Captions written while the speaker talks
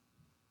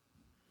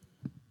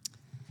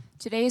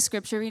Today's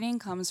scripture reading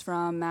comes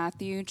from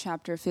Matthew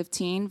chapter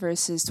 15,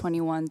 verses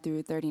 21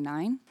 through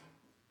 39.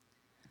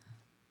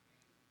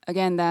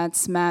 Again,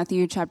 that's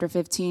Matthew chapter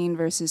 15,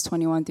 verses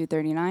 21 through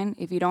 39.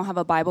 If you don't have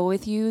a Bible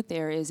with you,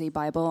 there is a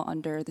Bible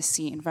under the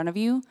seat in front of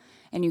you,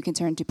 and you can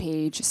turn to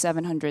page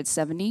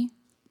 770.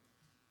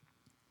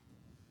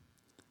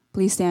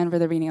 Please stand for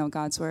the reading of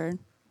God's word.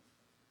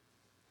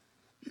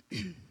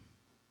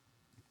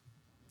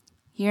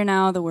 Hear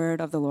now the word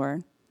of the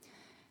Lord.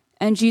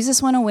 And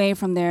Jesus went away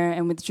from there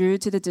and withdrew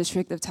to the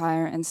district of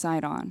Tyre and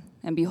Sidon.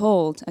 And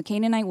behold, a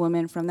Canaanite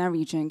woman from that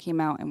region came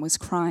out and was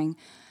crying,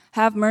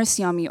 "Have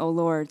mercy on me, O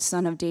Lord,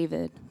 Son of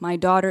David. My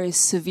daughter is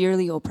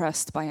severely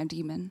oppressed by a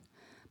demon."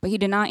 But he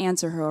did not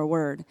answer her a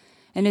word.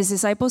 And his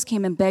disciples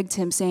came and begged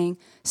him, saying,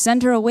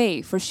 "Send her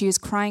away, for she is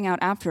crying out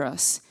after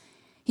us."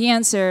 He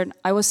answered,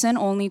 "I was sent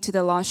only to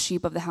the lost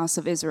sheep of the house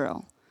of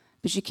Israel."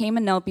 But she came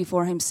and knelt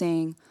before him,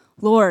 saying,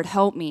 "Lord,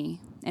 help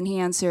me." And he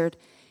answered,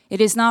 "It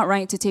is not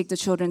right to take the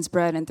children's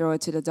bread and throw it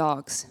to the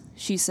dogs."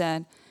 She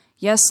said,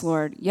 "Yes,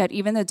 Lord, yet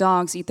even the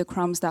dogs eat the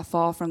crumbs that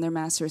fall from their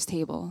master's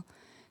table."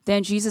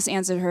 Then Jesus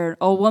answered her,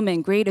 "O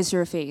woman, great is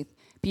your faith.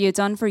 Be it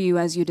done for you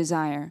as you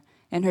desire."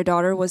 And her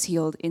daughter was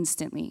healed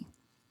instantly.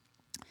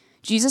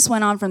 Jesus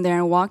went on from there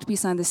and walked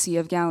beside the Sea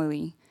of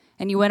Galilee.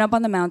 And he went up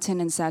on the mountain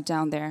and sat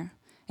down there.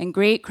 And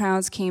great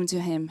crowds came to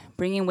him,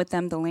 bringing with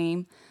them the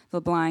lame,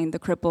 the blind, the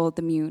crippled,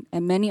 the mute,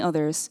 and many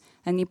others.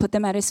 And he put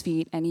them at his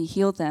feet, and he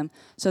healed them,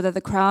 so that the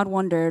crowd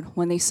wondered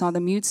when they saw the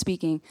mute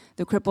speaking,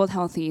 the crippled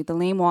healthy, the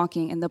lame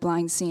walking, and the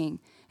blind seeing.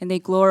 And they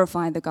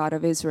glorified the God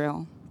of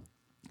Israel.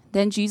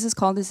 Then Jesus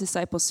called his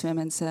disciples to him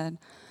and said,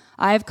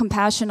 "I have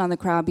compassion on the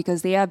crowd,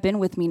 because they have been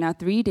with me now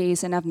 3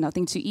 days and have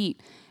nothing to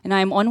eat. And I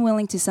am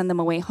unwilling to send them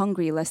away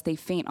hungry, lest they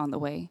faint on the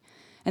way."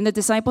 And the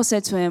disciples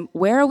said to him,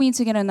 "Where are we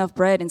to get enough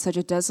bread in such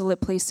a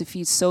desolate place to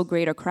feed so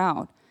great a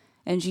crowd?"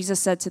 And Jesus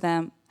said to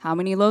them, "How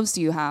many loaves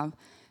do you have?"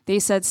 They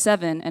said,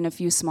 7, and a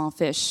few small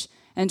fish.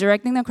 And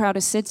directing the crowd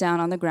to sit down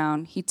on the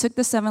ground, he took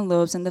the 7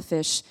 loaves and the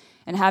fish,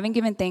 and having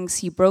given thanks,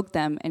 he broke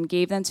them and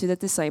gave them to the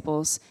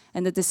disciples,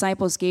 and the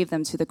disciples gave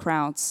them to the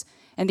crowds.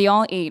 And they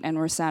all ate and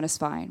were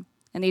satisfied.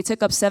 And they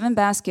took up 7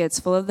 baskets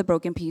full of the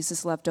broken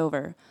pieces left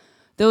over.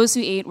 Those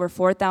who ate were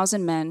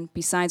 4,000 men,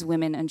 besides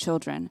women and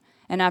children.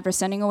 And after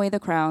sending away the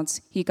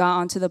crowds, he got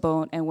onto the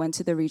boat and went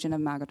to the region of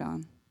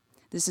Magadan.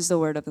 This is the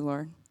word of the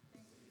Lord.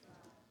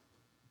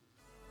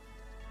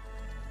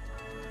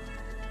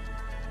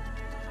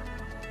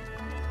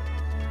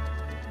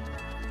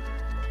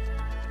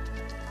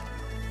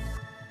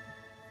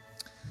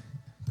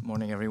 Good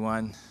morning,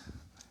 everyone.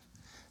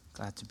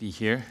 Glad to be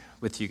here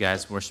with you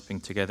guys worshiping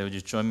together. Would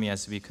you join me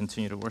as we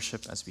continue to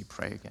worship, as we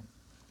pray again?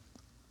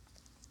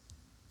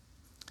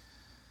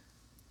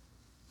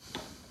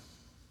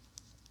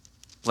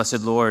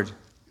 Blessed Lord,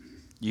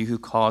 you who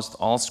caused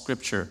all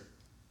Scripture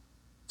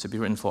to be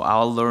written for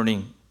our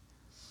learning,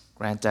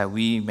 grant that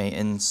we may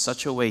in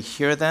such a way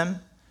hear them,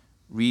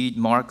 read,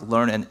 mark,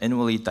 learn, and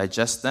inwardly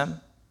digest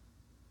them,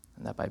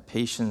 and that by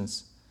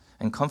patience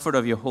and comfort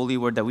of your holy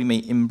word that we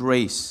may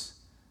embrace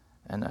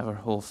and ever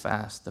hold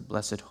fast the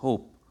blessed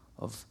hope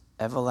of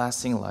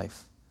everlasting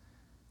life,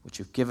 which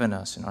you've given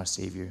us in our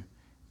Savior,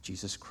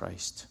 Jesus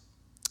Christ.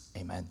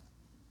 Amen.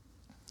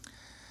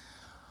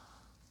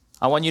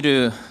 I want you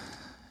to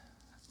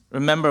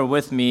remember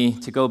with me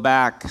to go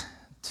back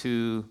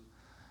to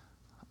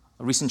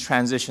a recent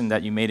transition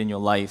that you made in your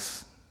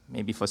life.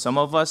 Maybe for some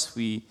of us,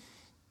 we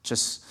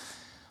just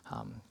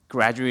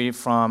graduated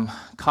from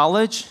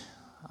college,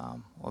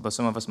 although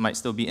some of us might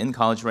still be in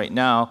college right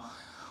now.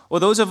 Or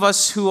those of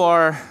us who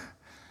are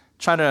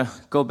trying to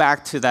go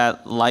back to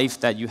that life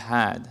that you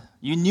had.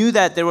 You knew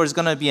that there was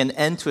going to be an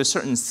end to a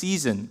certain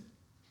season.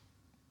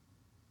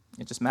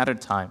 It just mattered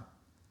time.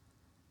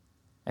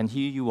 And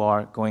here you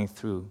are going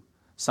through.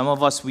 Some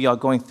of us, we are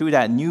going through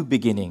that new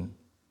beginning.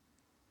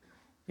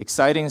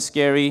 Exciting,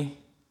 scary,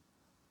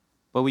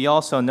 but we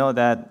also know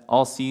that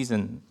all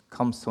season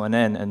comes to an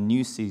end, a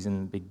new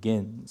season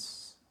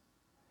begins.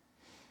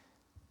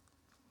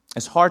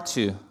 It's hard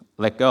to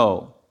let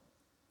go.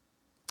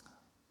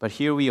 But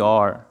here we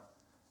are,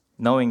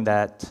 knowing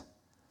that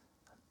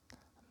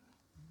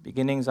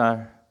beginnings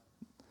are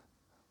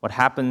what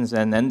happens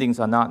and endings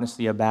are not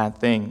necessarily a bad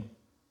thing.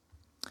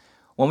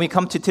 When we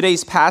come to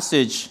today's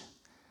passage,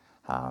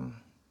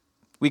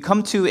 we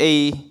come to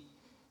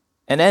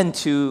an end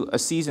to a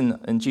season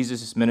in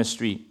Jesus'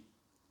 ministry.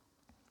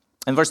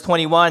 In verse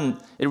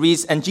 21, it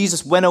reads, "And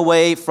Jesus went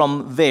away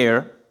from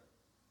there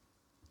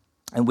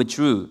and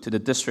withdrew to the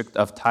district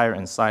of Tyre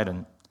and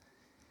Sidon."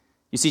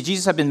 You see,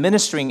 Jesus had been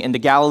ministering in the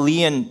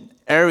Galilean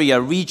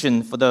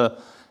region for the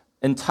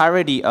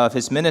entirety of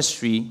his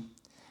ministry.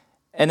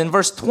 And in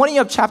verse 20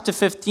 of chapter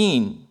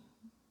 15,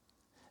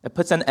 it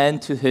puts an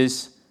end to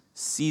his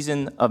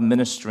season of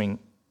ministering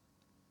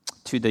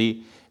to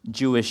the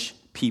Jewish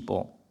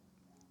people.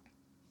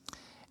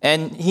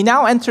 And he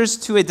now enters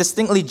to a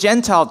distinctly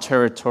Gentile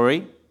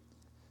territory,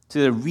 to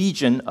the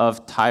region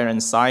of Tyre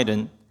and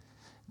Sidon.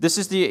 This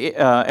is the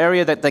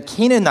area that the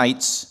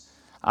Canaanites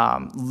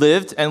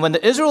lived. And when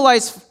the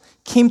Israelites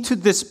came to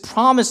this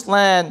promised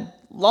land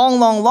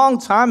long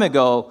time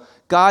ago,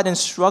 God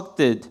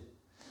instructed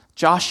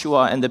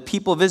Joshua and the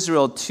people of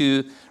Israel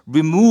to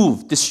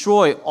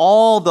destroy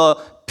all the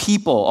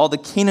people, all the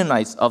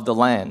Canaanites of the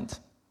land.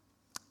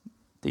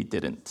 They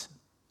didn't.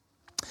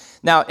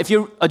 Now, if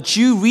you're a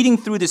Jew reading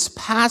through this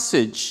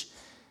passage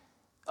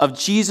of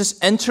Jesus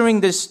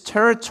entering this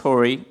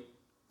territory,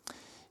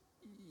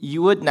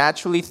 you would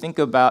naturally think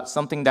about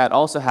something that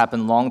also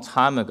happened a long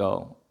time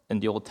ago in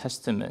the Old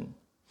Testament.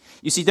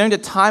 You see, during the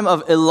time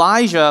of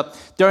Elijah,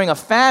 during a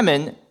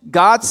famine,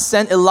 God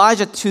sent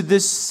Elijah to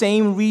this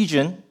same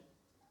region,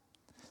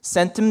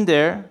 sent him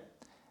there,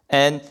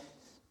 and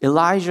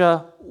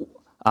Elijah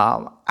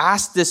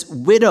asked this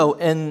widow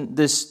in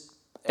this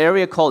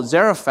area called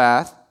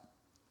Zarephath,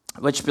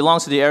 which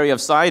belongs to the area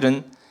of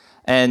Sidon,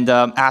 and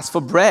asked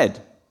for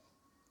bread.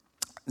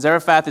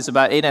 Zarephath is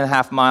about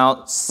 8.5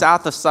 miles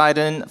south of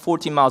Sidon,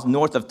 14 miles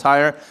north of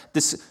Tyre,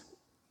 this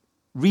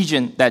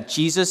region that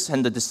Jesus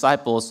and the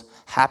disciples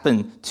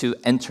happened to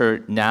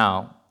enter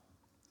now.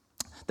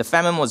 The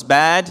famine was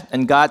bad,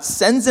 and God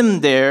sends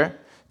him there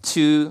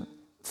to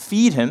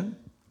feed him.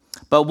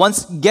 But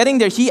once getting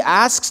there, he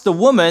asks the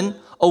woman,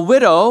 a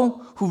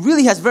widow, who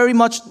really has very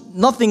much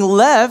nothing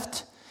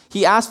left,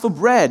 he asks for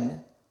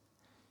bread.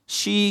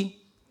 She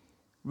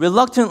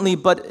reluctantly,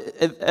 but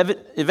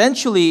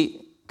eventually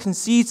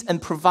concedes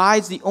and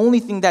provides the only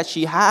thing that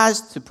she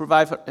has to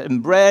provide him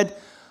bread.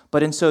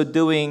 But in so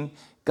doing,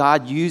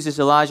 God uses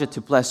Elijah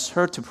to bless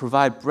her to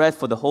provide bread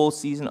for the whole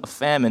season of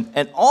famine,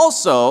 and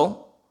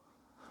also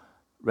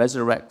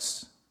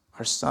resurrects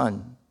her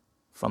son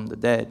from the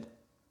dead.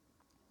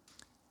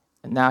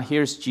 And now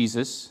here's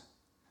Jesus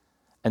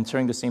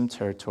entering the same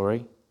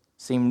territory,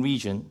 same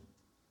region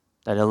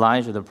that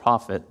Elijah the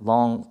prophet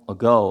long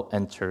ago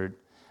entered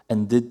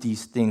and did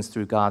these things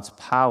through God's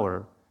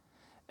power.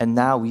 And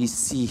now we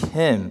see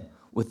him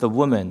with the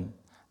woman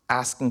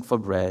asking for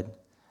bread,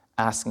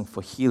 asking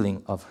for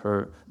healing of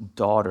her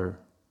daughter.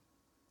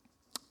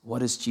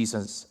 What is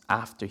Jesus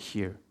after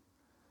here?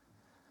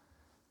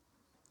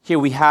 Here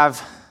we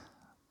have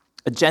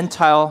a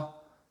Gentile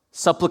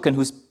supplicant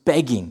who's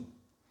begging.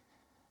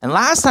 And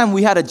last time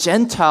we had a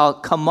Gentile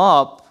come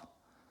up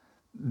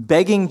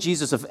begging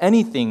Jesus of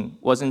anything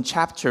was in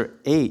chapter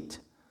 8,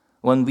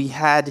 when we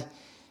had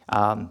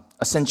a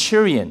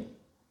centurion,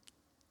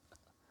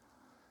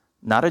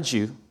 not a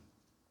Jew,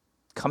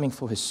 coming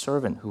for his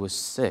servant who was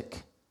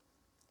sick.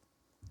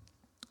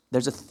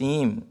 There's a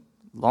theme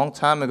long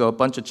time ago, a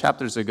bunch of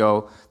chapters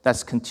ago,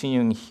 that's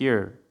continuing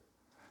here.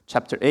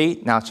 Chapter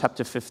 8, now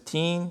chapter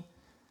 15.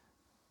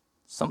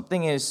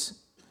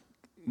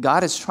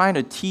 God is trying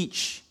to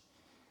teach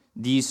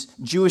these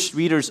Jewish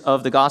readers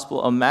of the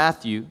Gospel of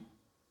Matthew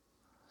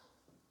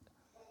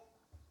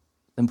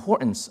the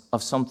importance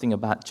of something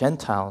about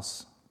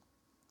Gentiles.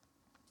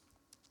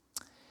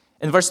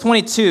 In verse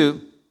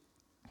 22,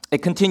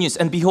 it continues,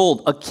 "And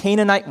behold, a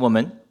Canaanite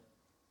woman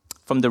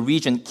from the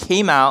region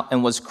came out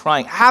and was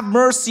crying, 'Have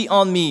mercy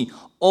on me,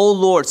 O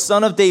Lord,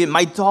 Son of David.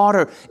 My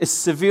daughter is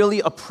severely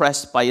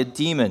oppressed by a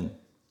demon.'"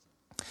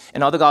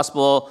 In other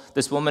gospel,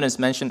 this woman is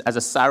mentioned as a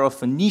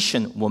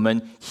Syrophoenician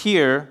woman.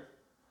 Here,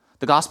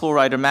 the gospel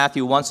writer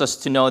Matthew wants us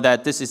to know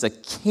that this is a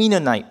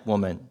Canaanite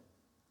woman.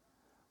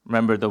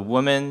 Remember, the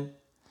woman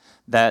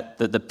that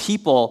the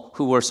people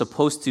who were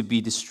supposed to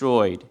be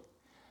destroyed,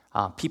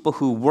 people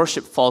who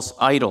worship false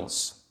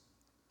idols.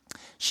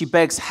 She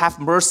begs, "Have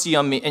mercy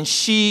on me." And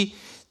she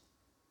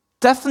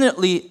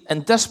definitely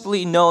and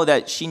desperately knows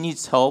that she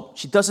needs help.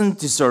 She doesn't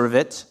deserve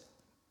it.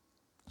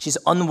 She's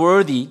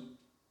unworthy.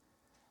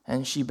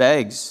 And she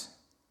begs.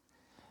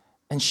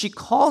 And she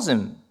calls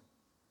him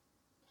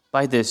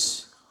by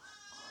this,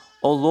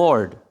 "O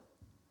Lord,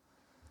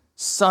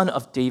 Son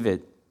of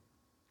David."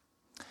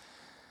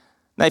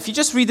 Now, if you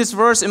just read this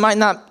verse, it might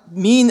not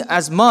mean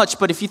as much,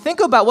 but if you think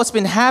about what's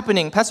been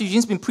happening, Pastor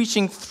Eugene's been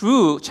preaching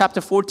through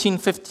chapter 14,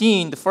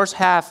 15, the first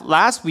half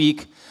last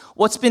week.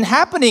 What's been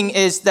happening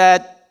is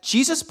that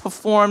Jesus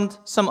performed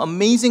some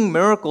amazing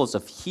miracles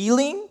of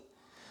healing,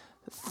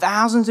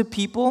 thousands of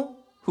people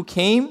who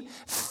came,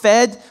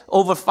 fed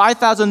over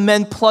 5,000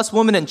 men plus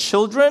women and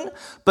children.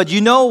 But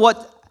you know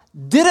what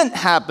didn't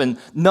happen?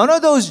 None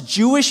of those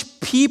Jewish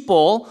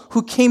people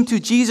who came to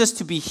Jesus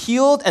to be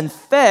healed and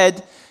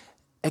fed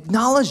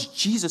acknowledged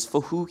Jesus for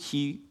who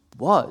he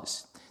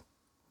was.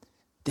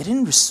 They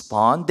didn't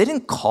respond. They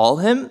didn't call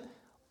him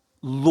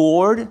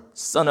Lord,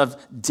 Son of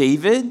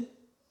David.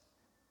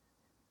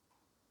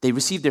 They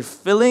received their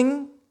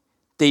filling.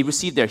 They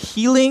received their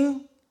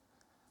healing.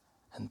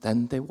 And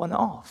then they went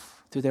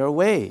off to their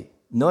way.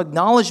 No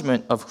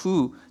acknowledgement of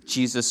who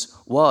Jesus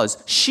was.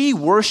 She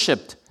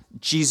worshiped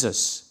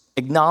Jesus,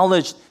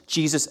 acknowledged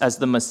Jesus as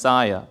the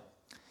Messiah.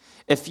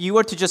 If you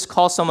were to just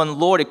call someone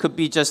Lord, it could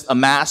be just a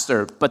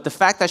master. But the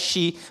fact that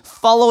she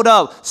followed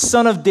up,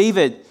 Son of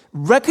David,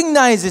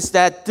 recognizes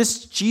that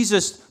this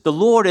Jesus, the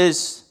Lord,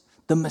 is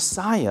the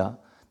Messiah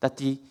that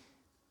the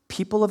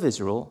people of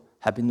Israel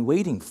have been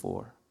waiting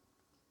for.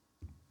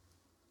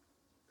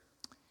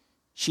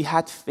 She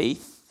had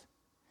faith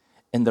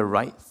in the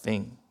right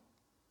thing.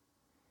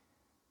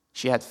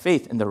 She had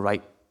faith in the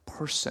right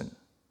person.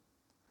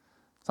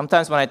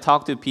 Sometimes when I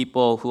talk to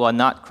people who are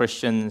not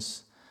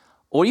Christians,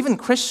 or even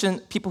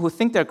people who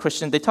think they're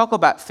Christian, they talk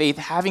about faith,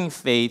 having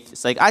faith.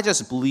 It's like, I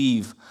just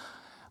believe,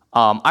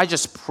 I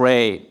just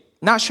pray.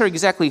 Not sure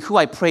exactly who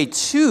I pray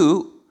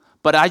to,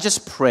 but I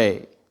just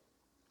pray.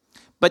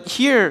 But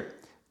here,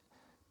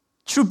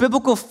 true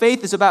biblical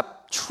faith is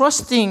about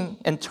trusting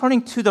and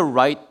turning to the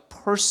right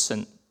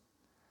person.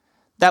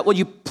 That what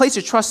you place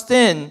your trust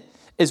in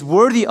is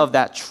worthy of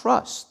that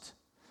trust.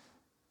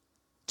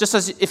 Just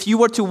as if you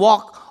were to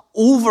walk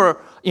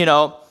over,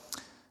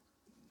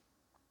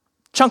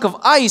 chunk of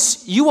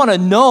ice, you want to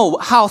know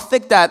how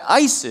thick that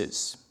ice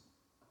is.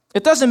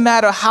 It doesn't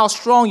matter how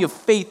strong your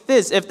faith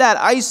is. If that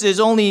ice is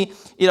only,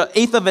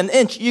 eighth of an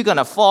inch, you're going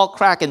to fall,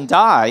 crack, and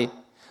die.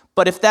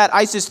 But if that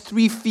ice is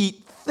 3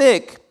 feet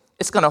thick,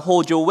 it's going to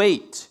hold your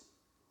weight.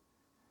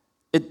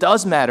 It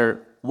does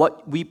matter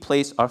what we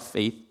place our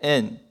faith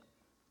in.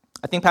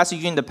 I think Pastor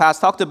Eugene in the past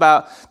talked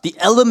about the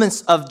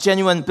elements of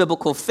genuine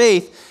biblical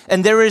faith.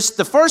 And there is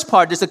the first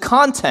part, there's the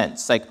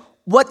contents. Like,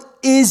 what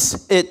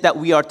is it that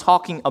we are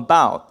talking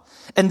about?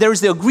 And there's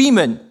the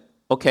agreement,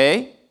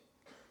 okay?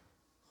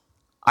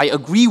 I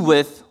agree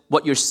with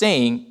what you're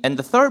saying. And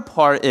the third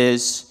part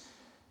is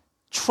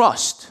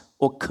trust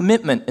or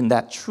commitment in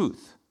that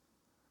truth.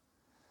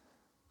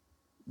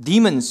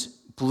 Demons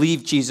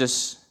believe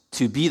Jesus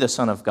to be the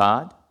Son of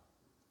God.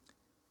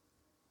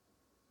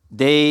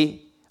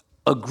 They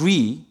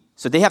agree.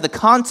 So they have the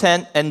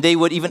content and they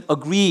would even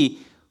agree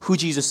who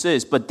Jesus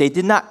is. But they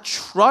did not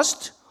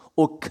trust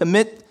or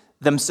commit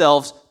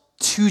themselves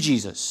to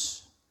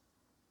Jesus.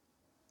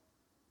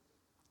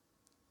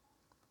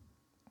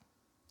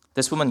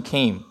 This woman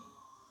came.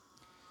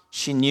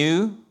 She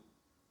knew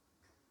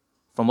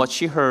from what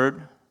she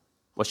heard,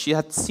 what she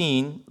had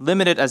seen,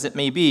 limited as it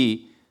may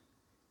be,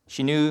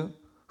 she knew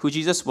who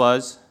Jesus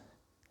was.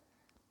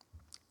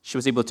 She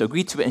was able to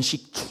agree to it, and she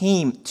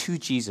came to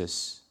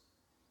Jesus,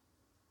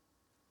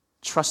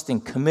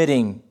 trusting,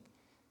 committing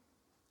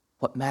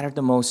what mattered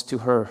the most to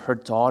her, her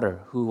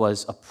daughter, who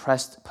was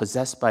oppressed,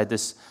 possessed by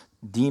this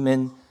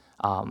demon,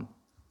 and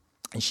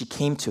she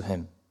came to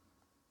him.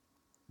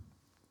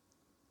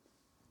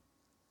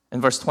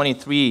 In verse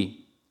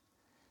 23,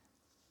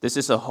 this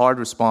is a hard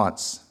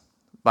response.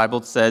 The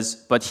Bible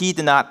says, but he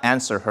did not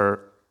answer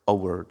her a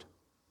word.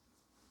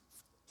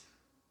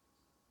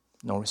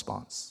 No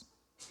response.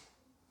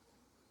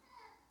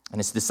 And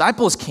his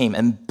disciples came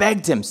and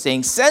begged him,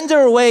 saying, send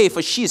her away,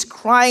 for she is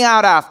crying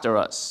out after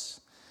us.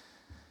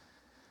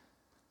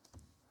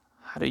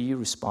 How do you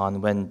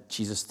respond when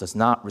Jesus does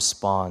not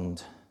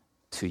respond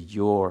to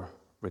your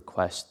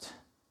request?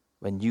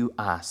 When you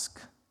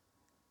ask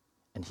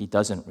and he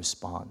doesn't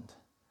respond?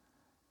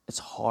 It's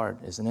hard,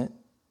 isn't it?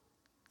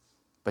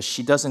 But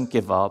she doesn't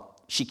give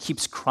up. She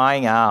keeps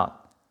crying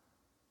out.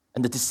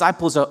 And the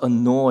disciples are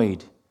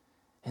annoyed.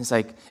 And it's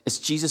like, is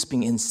Jesus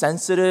being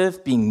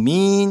insensitive, being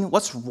mean?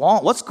 What's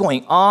wrong? What's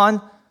going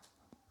on?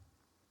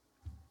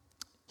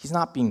 He's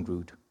not being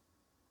rude.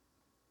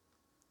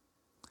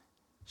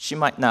 She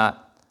might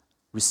not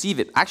receive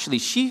it. Actually,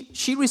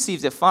 she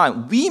receives it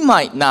fine. We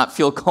might not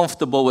feel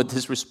comfortable with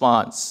this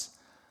response.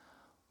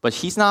 But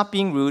he's not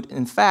being rude.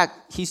 In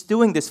fact, he's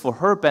doing this for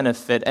her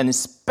benefit, and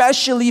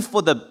especially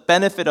for the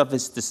benefit of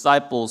his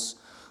disciples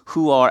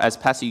who are, as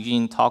Pastor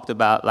Eugene talked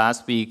about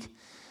last week,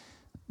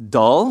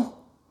 dull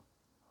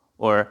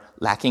or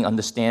lacking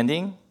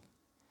understanding.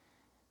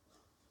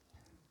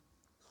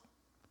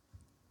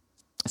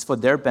 It's for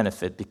their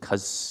benefit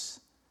because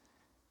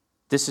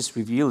this is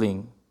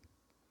revealing,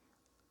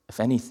 if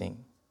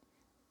anything,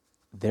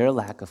 their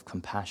lack of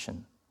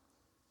compassion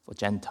for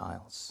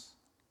Gentiles,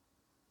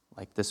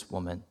 like this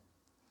woman.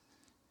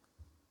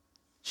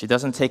 She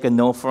doesn't take a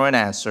no for an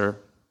answer,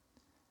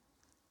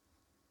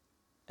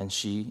 and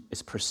she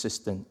is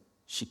persistent.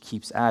 She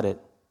keeps at it.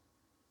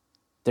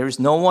 There is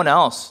no one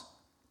else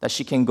that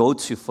she can go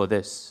to for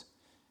this.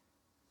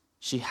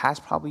 She has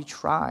probably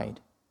tried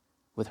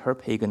with her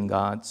pagan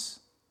gods.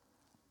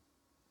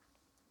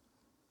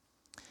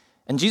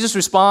 And Jesus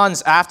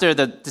responds after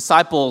the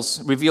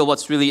disciples reveal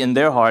what's really in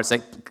their hearts,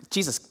 like,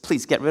 Jesus,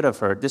 please get rid of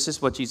her. This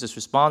is what Jesus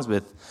responds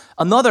with.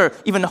 Another,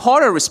 even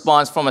harder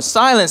response from a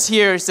silence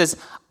here, he says,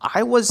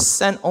 I was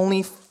sent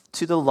only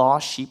to the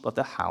lost sheep of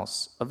the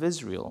house of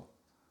Israel.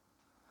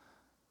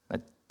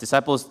 The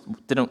disciples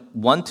didn't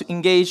want to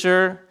engage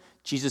her.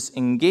 Jesus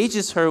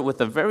engages her with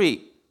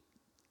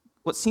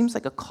what seems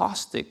like a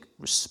caustic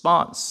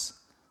response.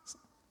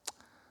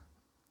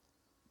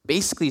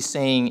 Basically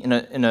saying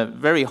in a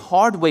very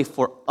hard way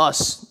for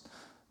us,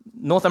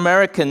 North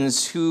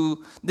Americans,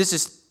 who this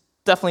is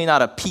definitely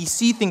not a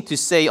PC thing to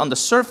say on the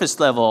surface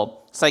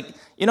level. It's like,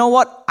 you know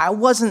what? I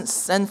wasn't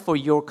sent for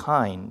your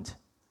kind.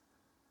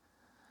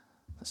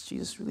 Does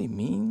Jesus really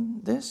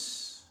mean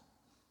this?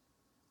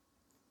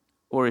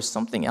 Or is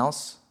something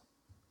else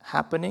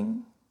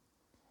happening?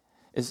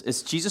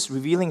 Is Jesus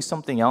revealing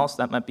something else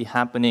that might be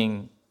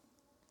happening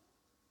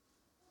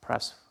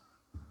perhaps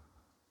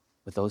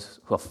with those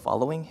who are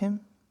following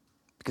him?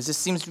 Because this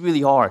seems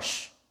really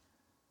harsh.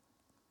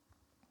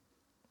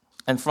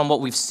 And from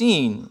what we've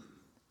seen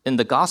in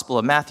the Gospel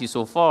of Matthew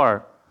so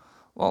far,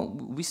 well,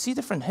 we see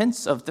different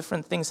hints of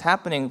different things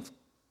happening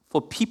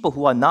for people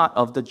who are not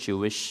of the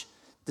Jewish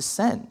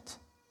descent.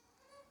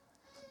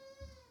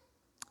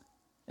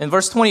 In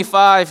verse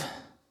 25,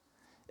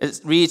 it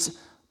reads,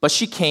 "But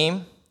she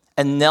came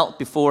and knelt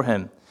before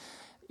him."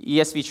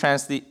 ESV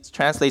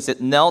translates it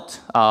knelt.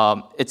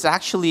 It's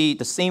actually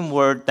the same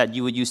word that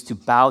you would use to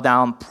bow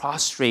down,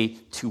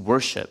 prostrate, to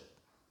worship.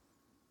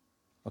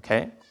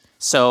 Okay?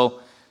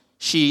 So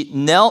she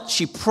knelt,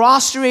 she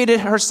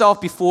prostrated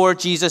herself before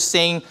Jesus,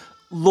 saying,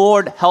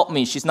 "Lord, help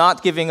me." She's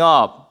not giving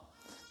up.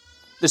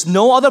 There's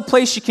no other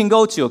place she can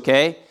go to,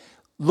 okay?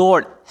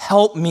 "Lord,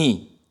 help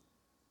me."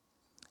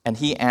 And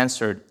he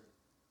answered.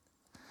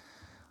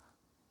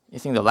 I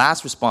think the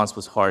last response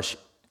was harsh.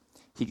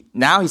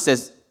 Now he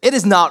says, "It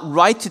is not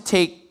right to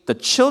take the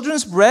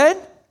children's bread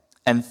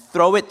and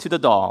throw it to the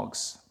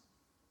dogs."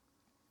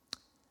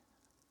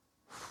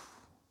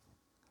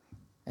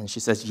 And she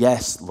says,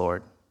 "Yes,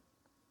 Lord.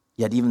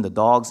 Yet even the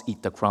dogs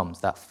eat the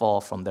crumbs that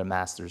fall from their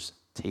master's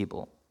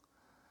table."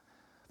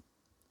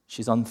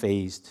 She's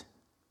unfazed.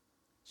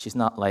 She's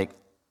not like,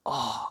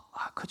 "Oh,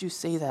 how could you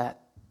say that?"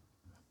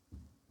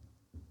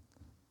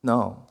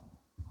 No.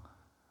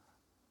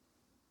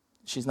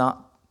 She's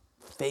not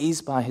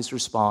fazed by his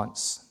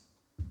response.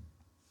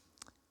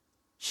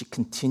 She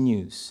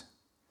continues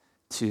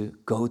to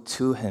go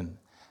to him,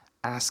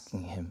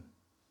 asking him.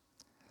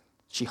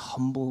 She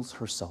humbles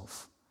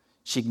herself.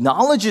 She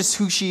acknowledges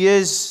who she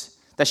is,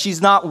 that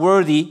she's not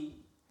worthy.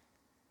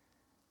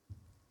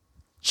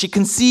 She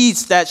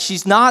concedes that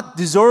she's not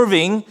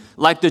deserving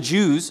like the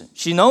Jews.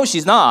 She knows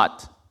she's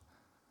not.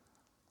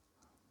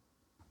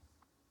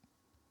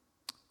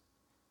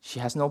 She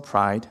has no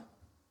pride,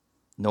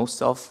 no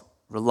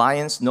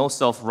self-reliance, no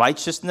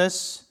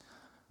self-righteousness.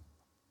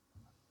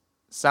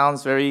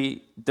 Sounds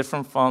very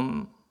different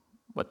from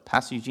what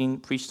Pastor Eugene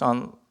preached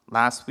on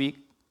last week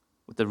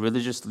with the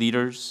religious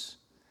leaders.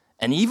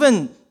 And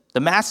even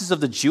the masses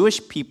of the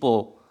Jewish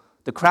people,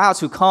 the crowds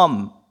who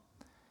come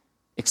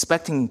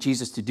expecting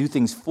Jesus to do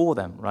things for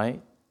them,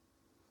 right?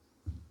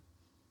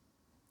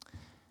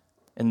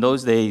 In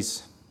those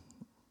days,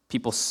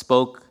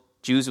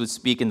 Jews would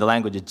speak in the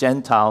language of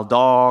Gentile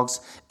dogs,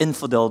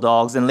 infidel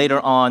dogs, and later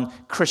on,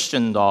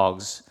 Christian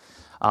dogs.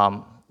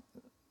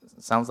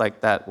 Sounds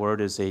like that word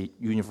is a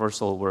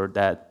universal word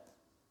that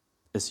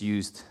is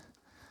used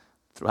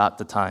throughout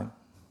the time.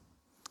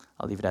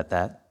 I'll leave it at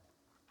that.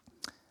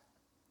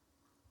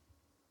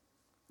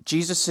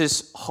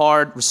 Jesus'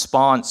 hard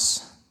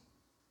response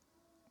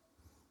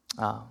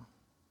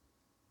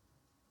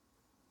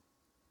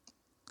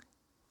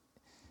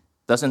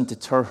doesn't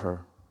deter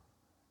her.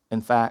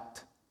 In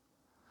fact,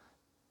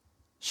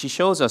 she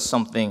shows us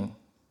something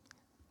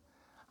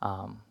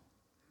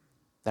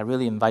that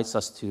really invites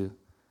us to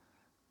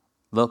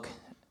look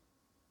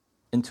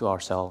into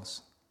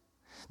ourselves.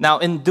 Now,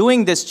 in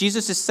doing this,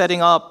 Jesus is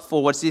setting up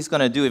for what he's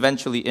going to do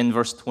eventually in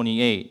verse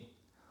 28.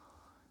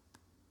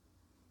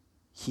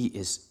 He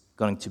is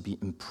going to be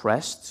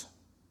impressed,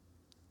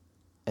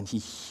 and he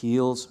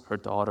heals her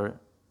daughter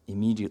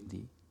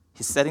immediately.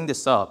 He's setting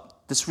this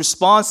up. This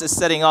response is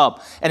setting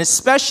up. And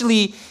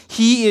especially,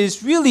 he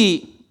is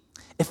really,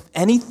 if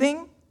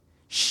anything,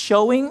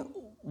 showing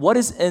what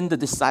is in the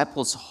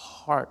disciples'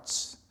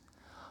 hearts.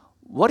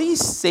 What he's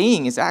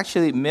saying is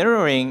actually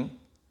mirroring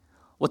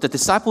what the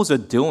disciples are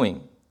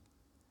doing,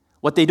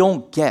 what they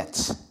don't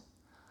get,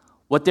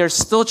 what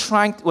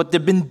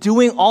they've been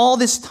doing all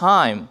this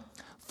time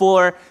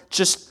for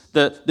just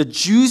the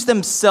Jews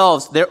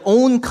themselves, their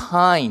own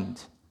kind.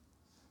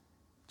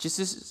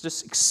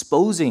 Just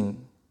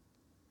exposing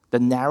the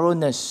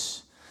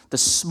narrowness, the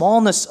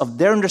smallness of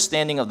their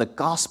understanding of the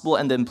gospel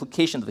and the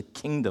implication of the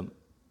kingdom.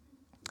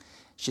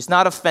 She's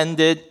not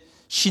offended.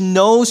 She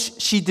knows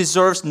she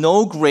deserves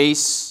no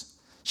grace.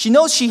 She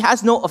knows she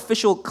has no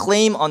official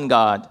claim on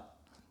God.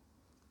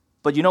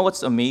 But you know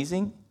what's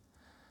amazing?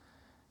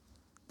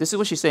 This is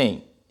what she's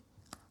saying.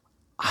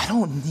 "I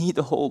don't need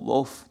the whole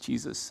loaf,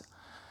 Jesus.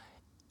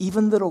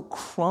 Even little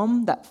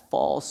crumb that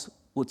falls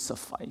would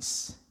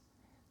suffice.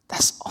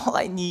 That's all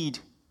I need.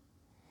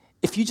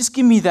 If you just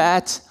give me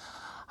that,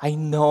 I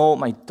know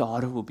my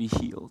daughter will be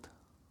healed."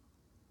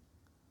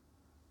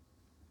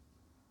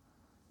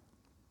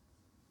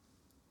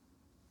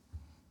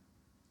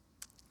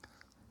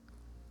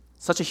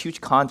 Such a huge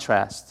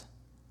contrast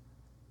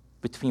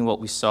between what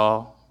we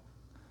saw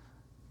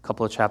a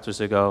couple of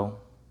chapters ago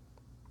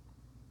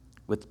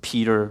with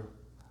Peter,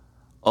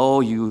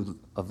 "Oh, you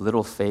of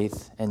little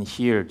faith," and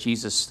here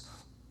Jesus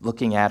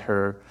looking at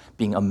her,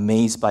 being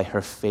amazed by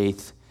her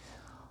faith,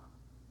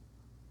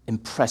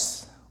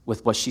 impressed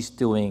with what she's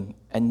doing,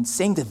 and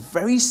saying the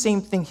very same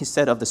thing he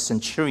said of the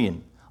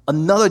centurion,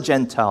 another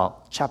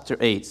Gentile, chapter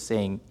 8,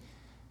 saying,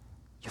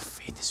 "Your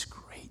faith is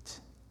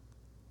great."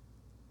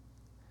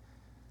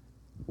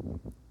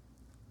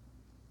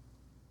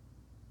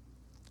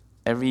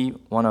 Every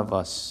one of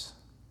us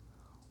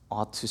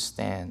ought to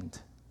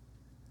stand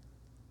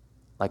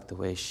like the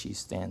way she's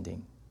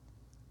standing.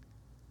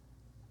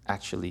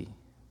 Actually,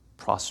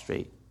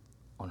 prostrate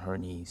on her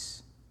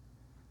knees.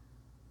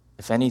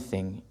 If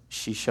anything,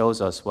 she shows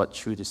us what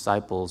true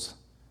disciples,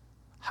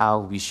 how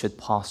we should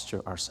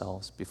posture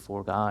ourselves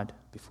before God,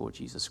 before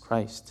Jesus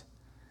Christ.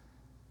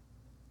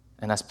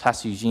 And as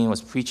Pastor Eugene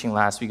was preaching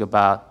last week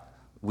about,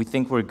 we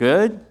think we're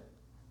good.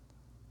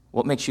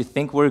 What makes you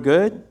think we're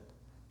good?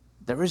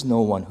 There is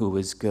no one who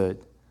is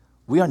good.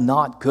 We are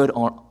not good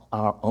on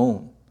our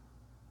own.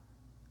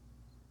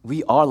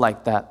 We are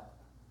like that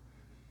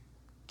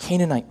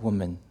Canaanite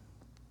woman.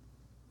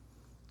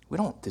 We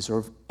don't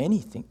deserve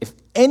anything. If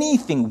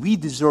anything, we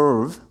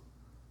deserve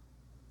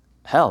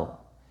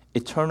hell,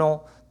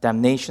 eternal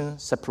damnation,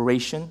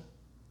 separation.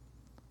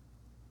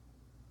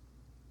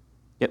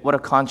 Yet what a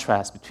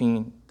contrast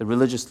between the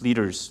religious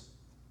leaders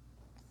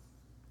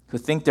who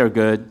think they're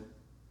good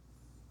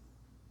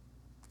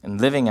and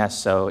living as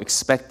so,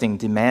 expecting,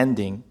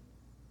 demanding,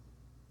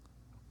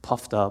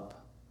 puffed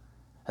up,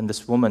 and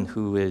this woman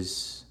who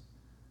has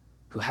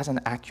an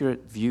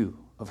accurate view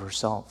of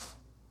herself,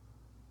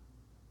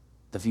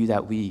 the view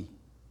that we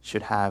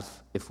should have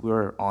if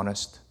we're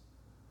honest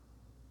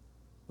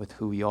with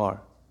who we are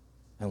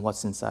and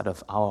what's inside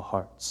of our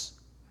hearts.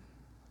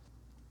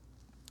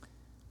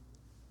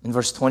 In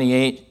verse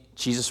 28,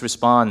 Jesus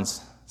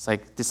responds. It's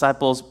like,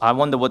 disciples, I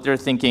wonder what they're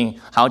thinking.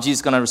 How Jesus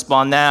is going to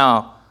respond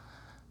now?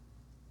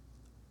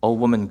 "O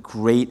woman,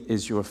 great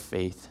is your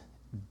faith.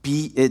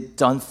 Be it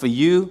done for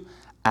you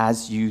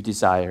as you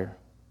desire."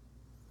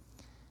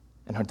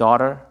 And her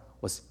daughter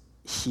was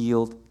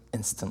healed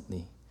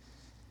instantly.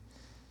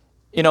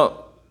 You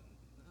know,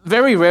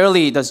 very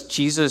rarely does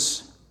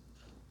Jesus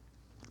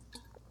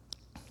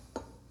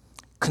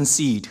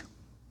concede.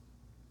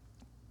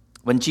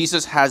 When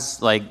Jesus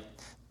has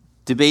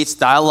debates,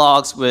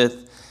 dialogues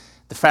with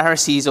the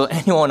Pharisees or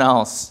anyone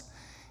else,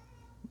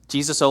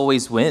 Jesus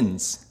always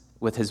wins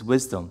with his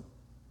wisdom.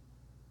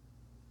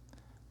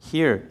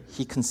 Here,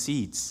 he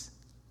concedes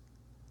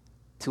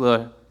to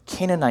a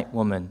Canaanite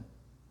woman,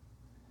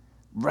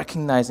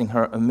 recognizing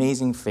her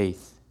amazing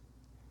faith,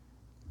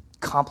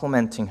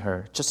 complimenting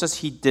her, just as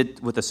he did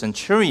with the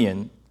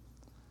centurion.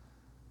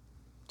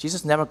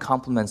 Jesus never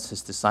compliments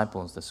his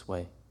disciples this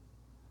way,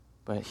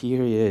 but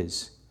here he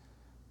is,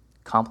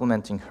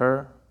 complimenting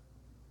her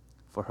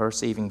for her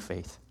saving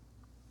faith.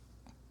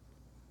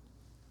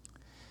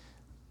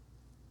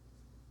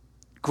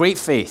 Great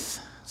faith.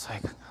 It's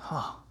like,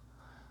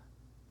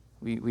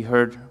 we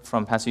heard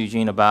from Pastor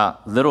Eugene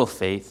about little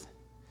faith.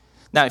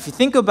 Now, if you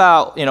think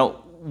about,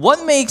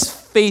 what makes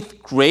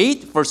faith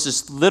great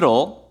versus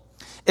little,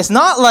 it's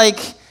not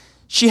like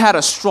she had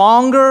a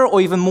stronger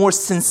or even more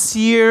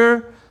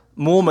sincere,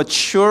 more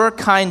mature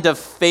kind of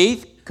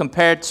faith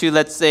compared to,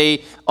 let's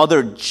say,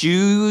 other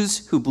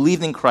Jews who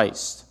believed in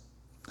Christ.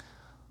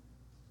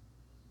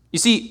 You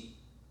see,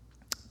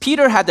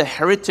 Peter had the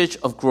heritage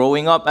of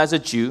growing up as a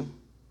Jew,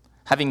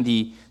 having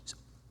the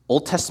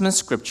Old Testament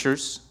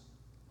scriptures.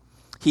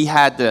 He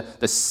had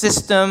the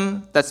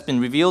system that's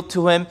been revealed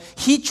to him.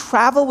 He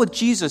traveled with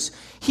Jesus.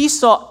 He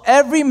saw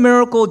every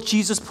miracle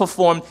Jesus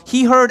performed.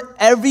 He heard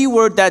every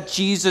word that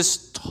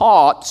Jesus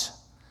taught.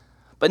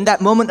 But in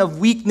that moment of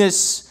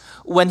weakness,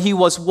 when he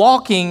was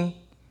walking,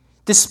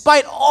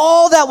 despite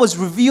all that was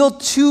revealed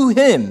to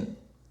him,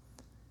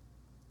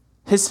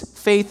 his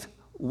faith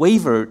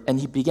wavered and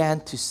he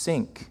began to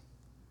sink.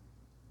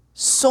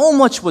 So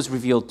much was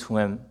revealed to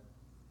him.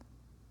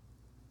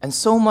 And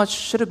so much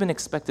should have been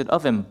expected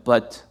of him,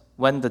 but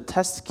when the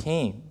test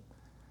came,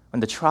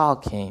 when the trial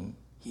came,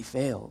 he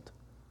failed.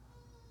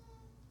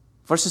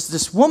 Versus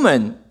this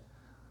woman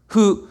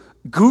who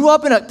grew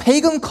up in a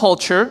pagan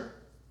culture,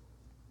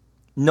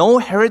 no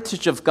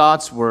heritage of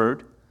God's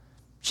word.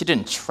 She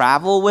didn't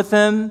travel with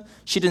him.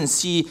 She didn't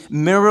see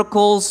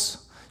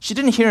miracles. She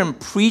didn't hear him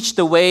preach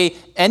the way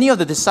any of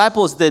the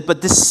disciples did. But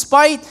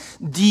despite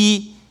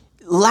the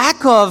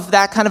lack of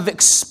that kind of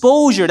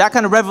exposure, that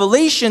kind of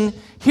revelation,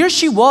 here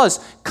she was,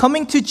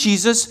 coming to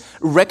Jesus,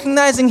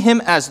 recognizing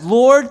him as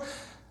Lord,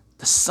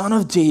 the Son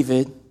of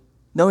David,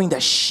 knowing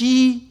that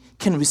she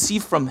can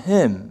receive from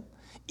him,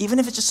 even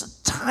if it's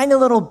just a tiny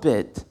little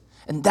bit,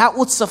 and that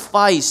would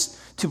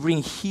suffice to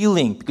bring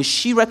healing because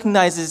she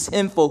recognizes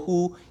him for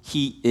who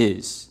he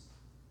is.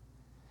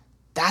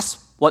 That's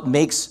what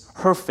makes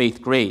her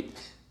faith great.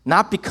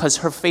 Not because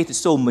her faith is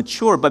so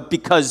mature, but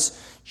because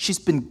she's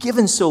been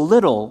given so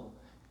little,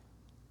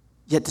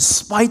 yet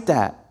despite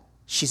that,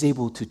 she's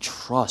able to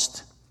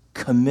trust,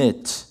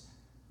 commit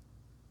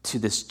to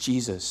this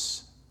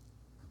Jesus.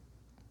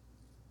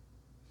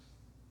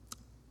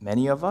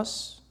 Many of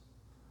us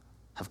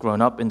have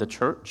grown up in the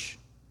church.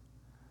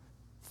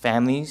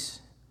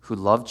 Families who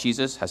love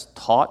Jesus has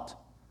taught.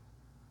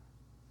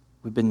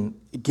 We've been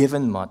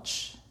given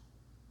much.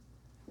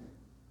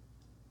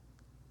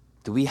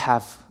 Do we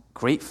have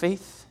great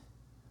faith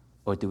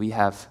or do we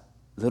have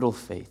little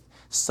faith?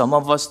 Some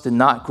of us did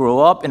not grow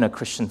up in a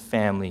Christian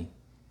family.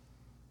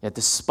 Yet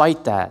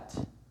despite that,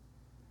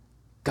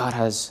 God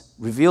has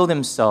revealed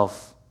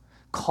himself,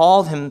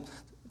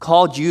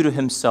 called you to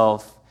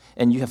himself,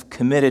 and you have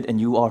committed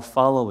and you are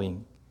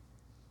following.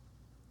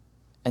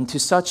 And to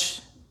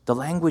such, The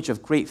language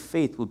of great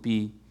faith would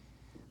be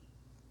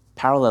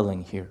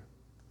paralleling here.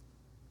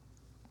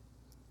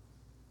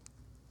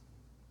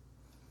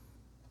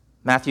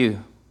 Matthew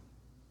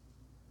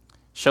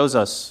shows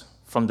us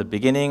from the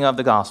beginning of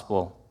the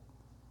gospel,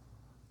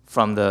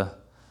 from the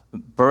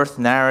birth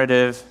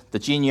narrative, the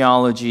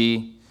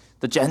genealogy,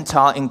 the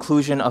Gentile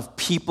inclusion of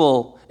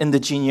people in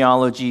the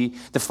genealogy,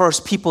 the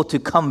first people to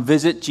come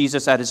visit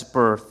Jesus at his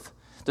birth,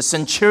 the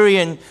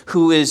centurion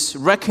who is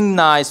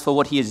recognized for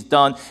what he has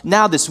done.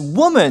 Now this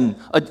woman,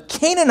 a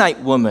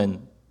Canaanite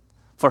woman,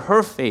 for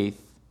her faith.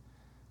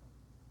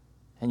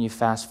 And you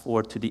fast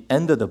forward to the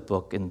end of the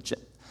book in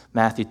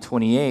Matthew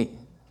 28,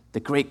 the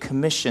Great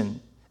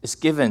Commission is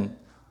given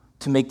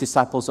to make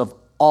disciples of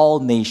all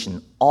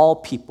nations, all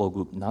people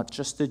group, not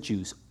just the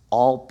Jews,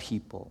 all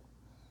people.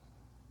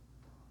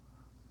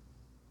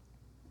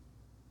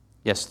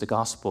 Yes, the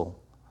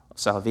gospel of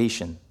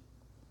salvation,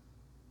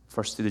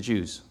 first to the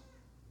Jews,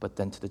 but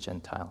then to the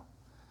Gentile.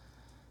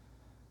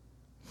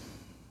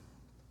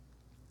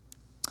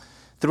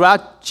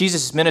 Throughout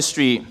Jesus'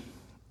 ministry,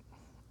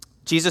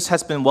 Jesus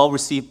has been well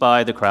received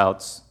by the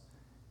crowds.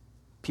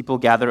 People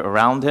gathered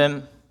around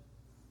him.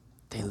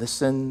 They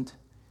listened.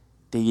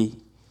 They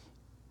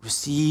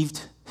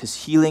received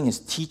his healing, his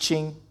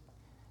teaching.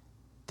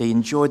 They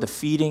enjoyed the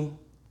feeding.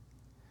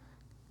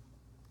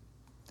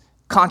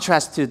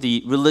 Contrast to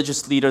the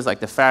religious leaders like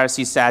the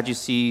Pharisees,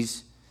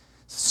 Sadducees,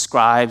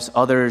 scribes,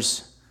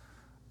 others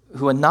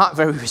who are not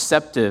very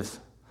receptive,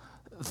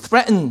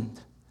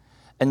 threatened,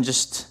 and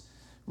just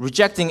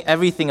rejecting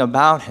everything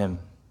about him.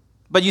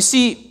 But you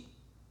see,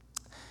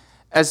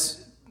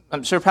 as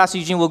I'm sure Pastor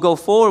Eugene will go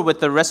forward with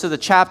the rest of the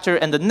chapter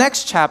and the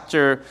next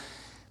chapter,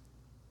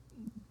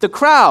 the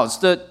crowds,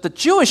 the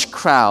Jewish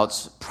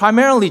crowds,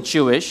 primarily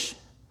Jewish,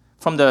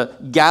 from the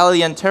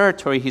Galilean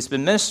territory he's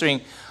been ministering,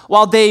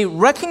 while people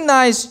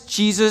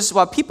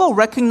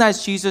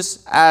recognize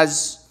Jesus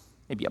as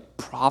maybe a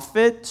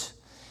prophet,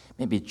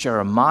 maybe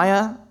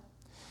Jeremiah,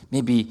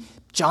 maybe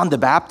John the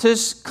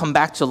Baptist come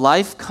back to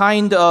life,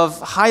 kind of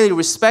highly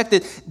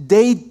respected,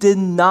 they did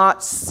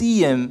not see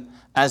him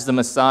as the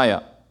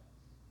Messiah.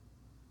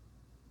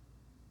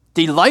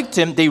 They liked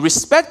him, they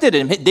respected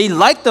him, they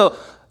liked the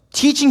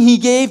teaching he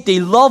gave,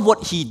 they loved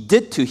what he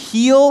did to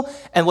heal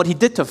and what he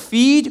did to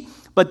feed,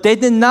 but they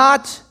did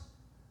not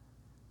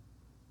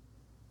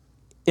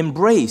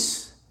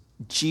embrace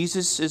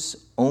Jesus'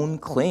 own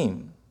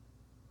claim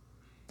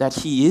that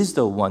he is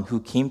the one who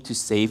came to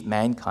save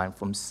mankind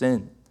from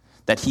sin,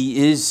 that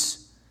he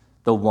is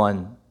the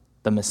one,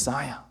 the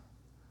Messiah.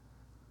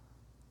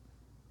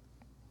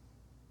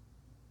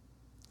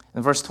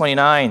 In verse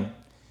 29,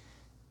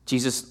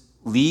 Jesus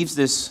leaves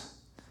this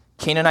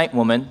Canaanite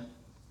woman,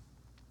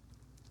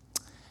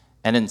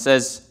 and it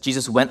says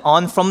Jesus went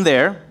on from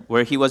there,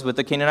 where he was with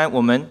the Canaanite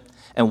woman,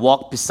 and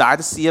walked beside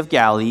the Sea of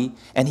Galilee,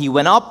 and he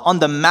went up on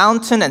the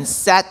mountain and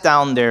sat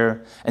down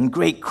there, and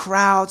great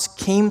crowds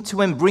came to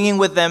him, bringing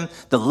with them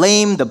the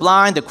lame, the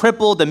blind, the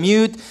crippled, the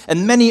mute,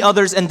 and many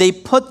others, and they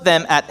put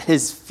them at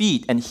his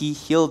feet, and he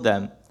healed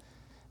them.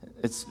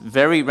 It's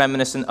very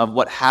reminiscent of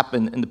what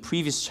happened in the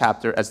previous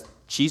chapter as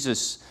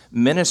Jesus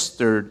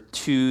ministered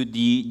to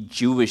the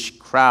Jewish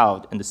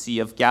crowd in the Sea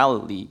of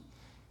Galilee.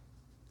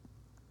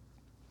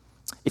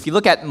 If you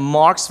look at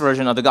Mark's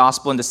version of the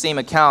gospel in the same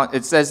account,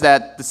 it says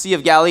that the Sea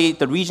of Galilee,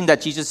 the region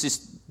that Jesus is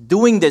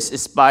doing this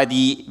is by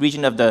the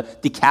region of the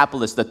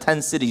Decapolis, the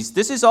 10 cities.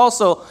 This is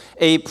also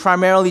a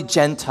primarily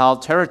Gentile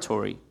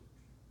territory.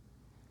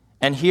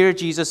 And here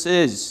Jesus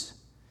is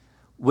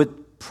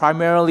with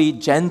primarily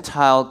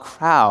Gentile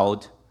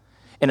crowd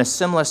in a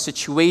similar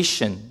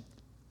situation.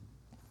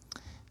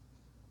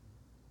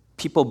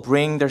 People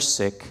bring their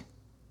sick,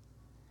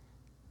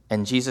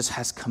 and Jesus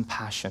has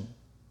compassion.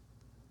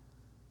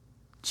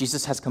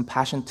 Jesus has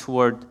compassion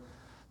toward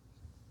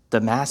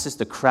the masses,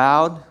 the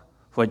crowd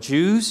who are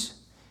Jews.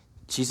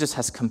 Jesus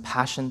has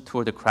compassion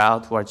toward the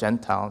crowd who are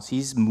Gentiles.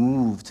 He's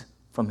moved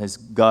from his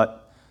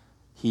gut.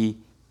 He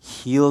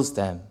heals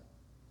them.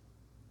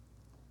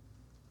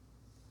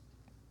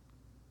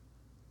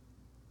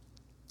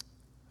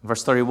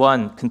 Verse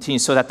 31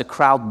 continues, so that the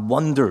crowd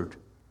wondered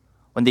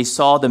when they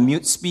saw the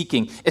mute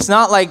speaking. It's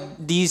not like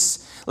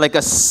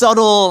a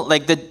subtle,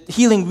 like the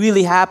healing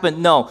really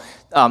happened. No.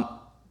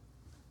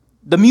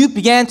 The mute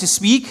began to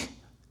speak.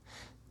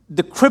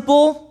 The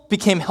cripple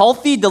became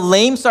healthy. The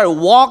lame started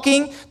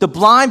walking. The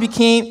blind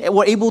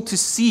were able to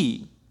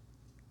see.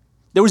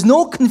 There was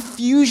no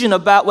confusion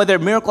about whether a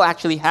miracle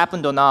actually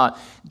happened or not.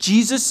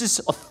 Jesus'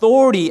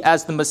 authority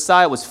as the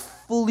Messiah was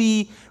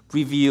fully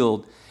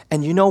revealed.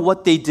 And you know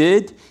what they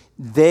did?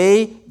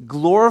 They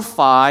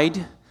glorified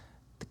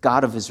the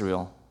God of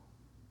Israel.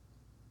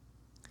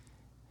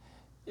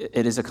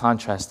 It is a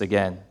contrast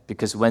again,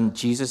 because when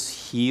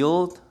Jesus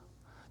healed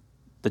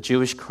the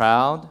Jewish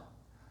crowd,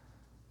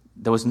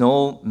 there was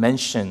no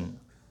mention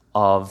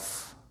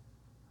of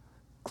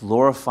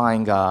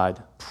glorifying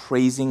God,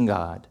 praising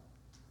God.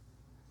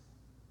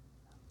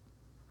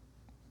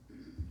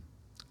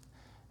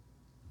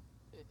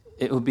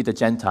 It would be the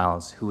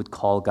Gentiles who would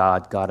call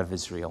God God of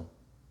Israel.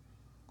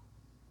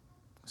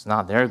 It's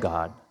not their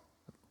God,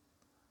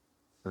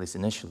 at least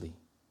initially.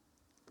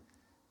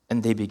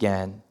 And they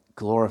began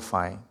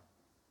glorifying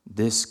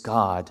this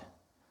God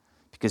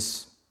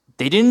because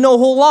they didn't know a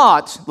whole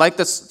lot, like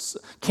the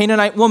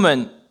Canaanite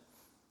woman.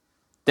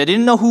 They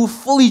didn't know who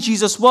fully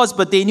Jesus was,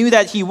 but they knew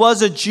that he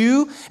was a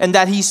Jew and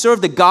that he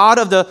served the God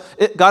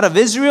of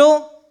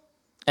Israel,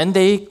 and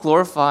they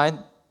glorified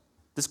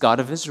this God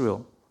of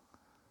Israel.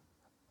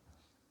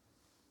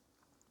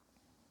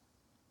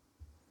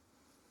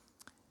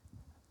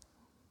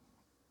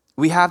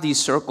 We have these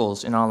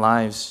circles in our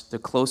lives, the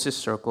closest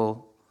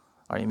circle,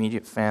 our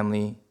immediate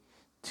family,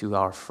 to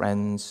our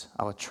friends,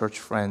 our church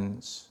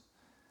friends.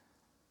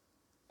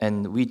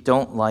 And we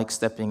don't like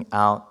stepping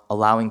out,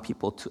 allowing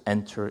people to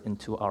enter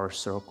into our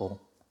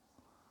circle.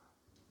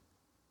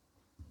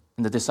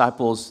 And the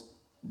disciples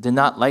did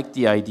not like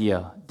the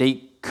idea.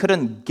 They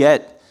couldn't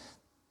get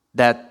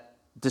that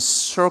the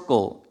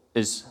circle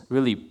is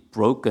really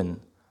broken.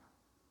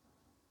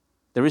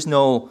 There is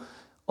no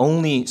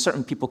only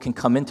certain people can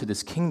come into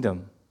this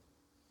kingdom.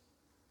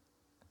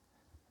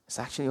 It's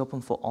actually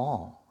open for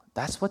all.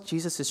 That's what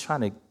Jesus is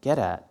trying to get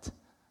at. It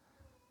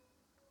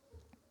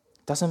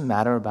doesn't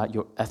matter about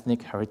your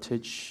ethnic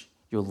heritage,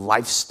 your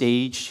life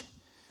stage,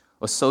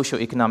 or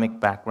socioeconomic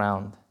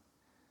background.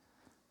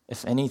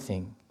 If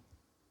anything,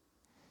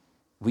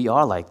 we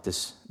are like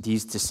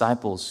these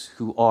disciples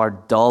who are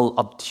dull,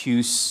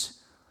 obtuse,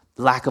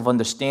 lack of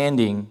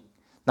understanding,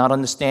 not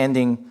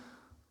understanding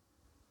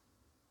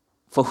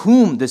for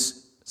whom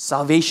this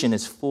salvation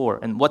is for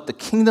and what the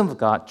kingdom of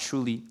God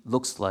truly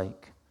looks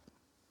like.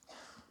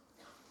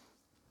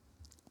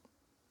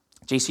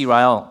 J.C.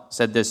 Ryle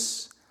said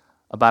this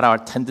about our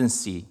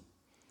tendency.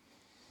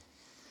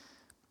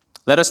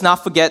 Let us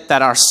not forget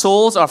that our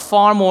souls are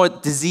far more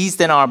diseased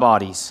than our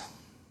bodies.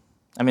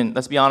 I mean,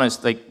 let's be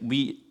honest, like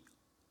we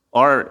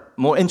are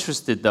more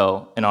interested,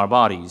 though, in our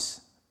bodies,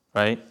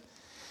 right?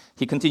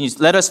 He continues,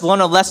 let us learn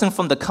a lesson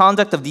from the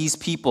conduct of these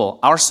people.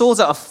 Our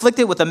souls are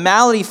afflicted with a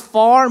malady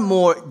far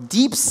more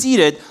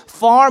deep-seated,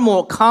 far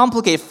more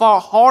complicated, far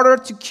harder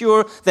to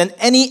cure than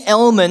any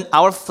ailment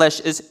our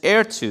flesh is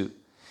heir to.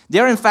 They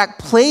are in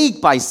fact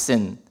plagued by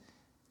sin.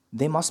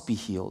 They must be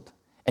healed,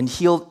 and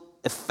healed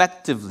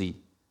effectively,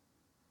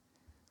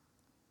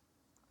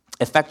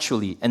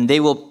 and they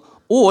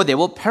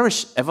will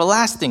perish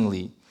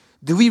everlastingly.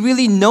 Do we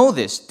really know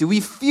this? Do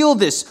we feel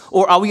this?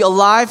 Or are we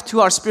alive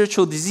to our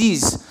spiritual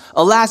disease?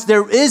 Alas,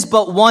 there is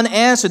but one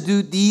answer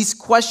to these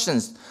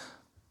questions.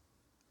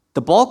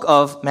 The bulk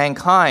of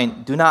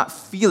mankind do not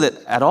feel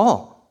it at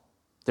all.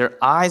 Their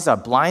eyes are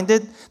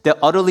blinded. They're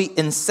utterly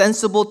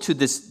insensible to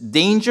this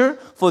danger.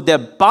 For their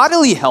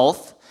bodily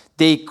health,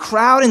 they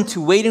crowd into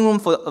waiting room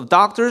of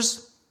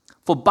doctors.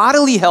 For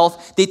bodily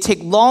health, they take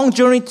long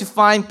journey to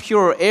find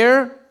pure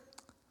air.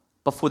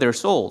 But for their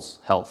soul's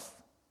health,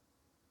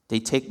 they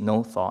take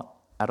no thought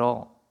at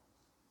all.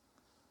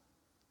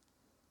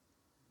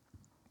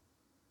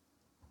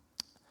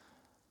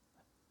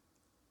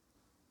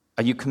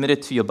 Are you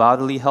committed to your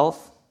bodily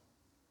health?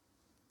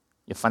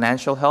 Your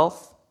financial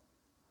health?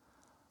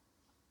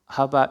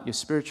 How about your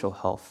spiritual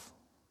health?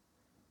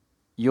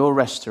 Your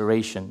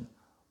restoration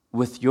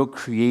with your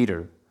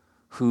Creator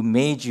who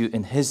made you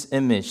in His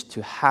image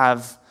to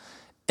have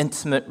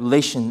intimate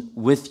relation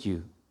with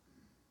you.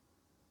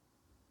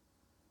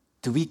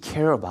 Do we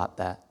care about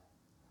that?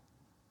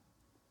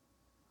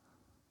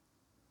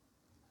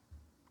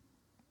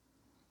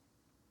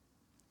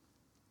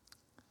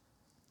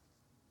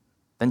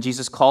 Then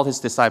Jesus called his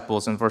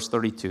disciples in verse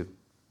 32.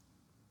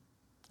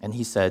 And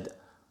he said,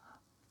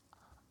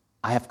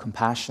 I have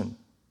compassion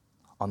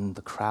on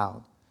the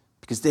crowd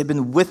because they've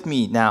been with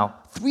me now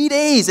 3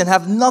 days and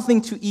have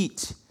nothing to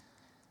eat.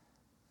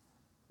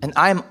 And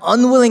I am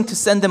unwilling to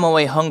send them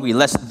away hungry,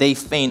 lest they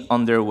faint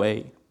on their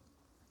way.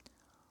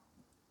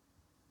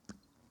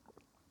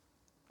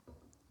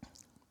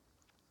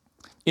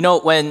 You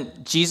know,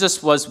 when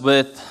Jesus was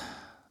with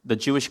the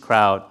Jewish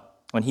crowd,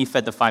 when he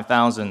fed the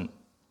 5,000,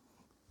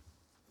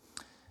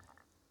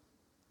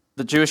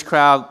 the Jewish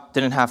crowd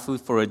didn't have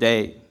food for a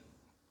day.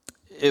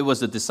 It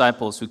was the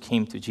disciples who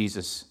came to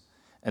Jesus,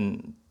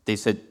 and they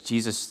said,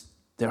 Jesus,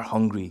 they're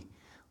hungry.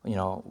 You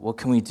know, what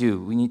can we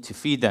do? We need to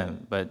feed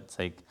them. But it's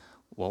like,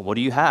 well, what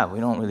do you have? We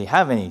don't really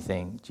have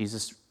anything.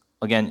 Jesus,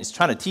 again, is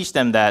trying to teach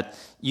them that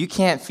you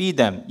can't feed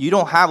them. You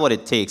don't have what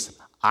it takes.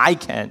 I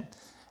can.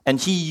 And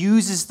he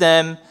uses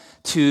them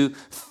to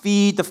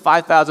feed the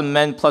 5,000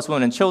 men plus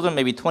women and children,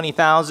 maybe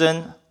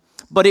 20,000.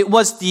 But it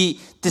was the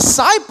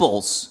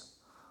disciples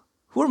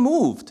who were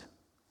moved,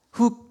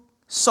 who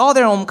saw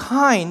their own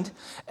kind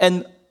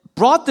and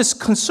brought this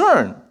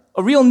concern,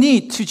 a real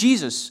need, to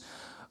Jesus.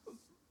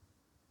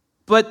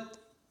 But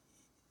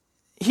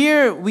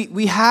here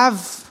we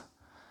have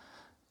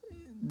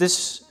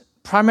this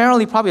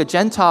primarily probably a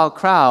Gentile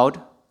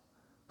crowd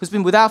who's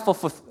been without for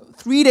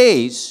 3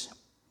 days,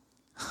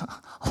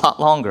 a lot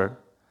longer.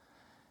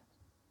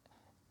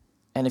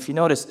 And if you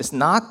notice, it's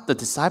not the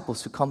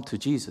disciples who come to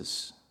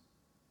Jesus.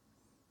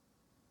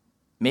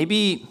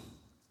 Maybe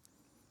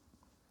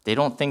they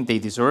don't think they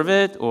deserve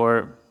it,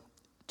 or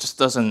just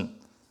doesn't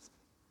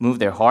move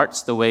their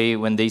hearts the way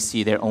when they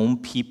see their own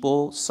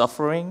people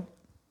suffering.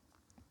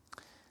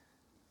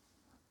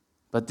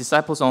 But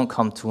disciples don't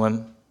come to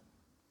him.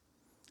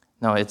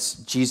 No, it's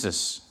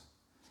Jesus.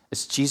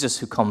 It's Jesus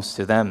who comes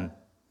to them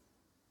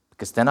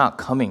because they're not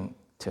coming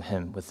to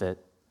him with it.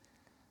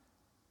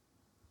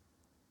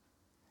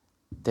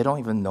 They don't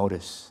even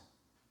notice.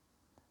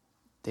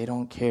 They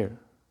don't care.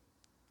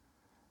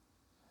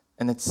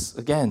 And it's,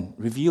 again,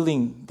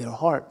 revealing their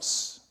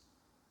hearts.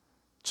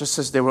 Just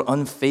as they were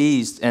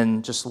unfazed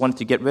and just wanted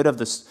to get rid of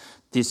this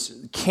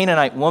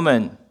Canaanite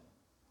woman.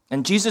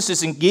 And Jesus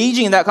is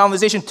engaging in that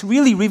conversation to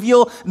really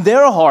reveal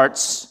their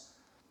hearts.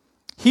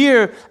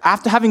 Here,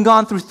 after having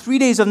gone through 3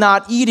 days of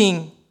not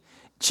eating,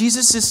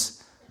 Jesus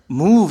is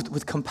moved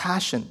with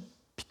compassion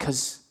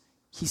because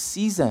he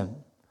sees them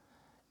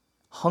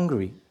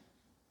hungry.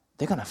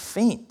 They're going to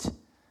faint.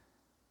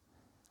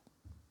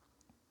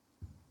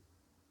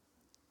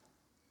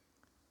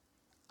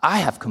 I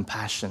have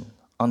compassion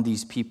on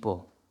these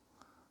people.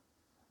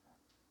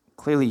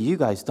 Clearly, you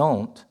guys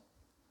don't.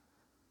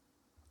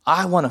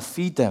 I want to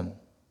feed them.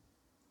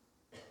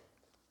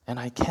 And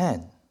I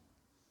can.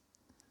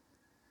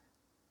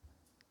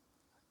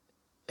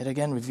 It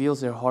again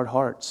reveals their hard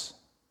hearts,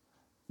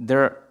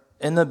 their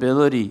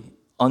inability,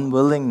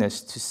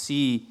 unwillingness to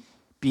see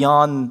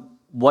beyond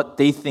what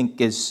they think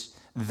is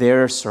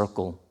their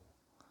circle.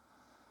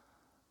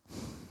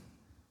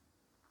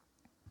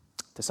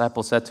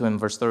 Disciples said to him,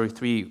 verse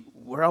 33,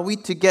 where are we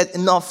to get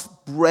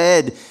enough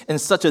bread in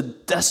such a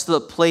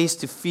desolate place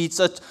to feed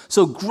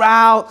so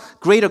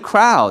great a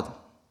crowd?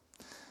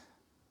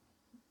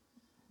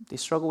 They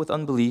struggle with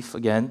unbelief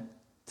again,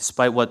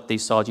 despite what they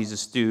saw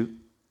Jesus do.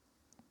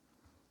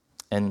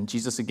 And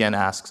Jesus again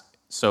asks,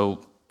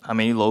 so how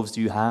many loaves do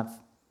you have?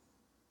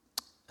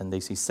 And they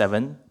say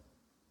 7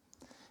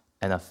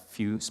 and a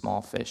few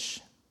small fish.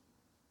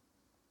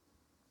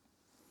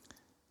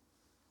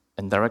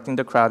 And directing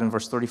the crowd in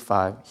verse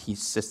 35, he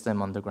sits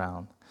them on the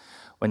ground.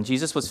 When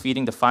Jesus was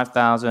feeding the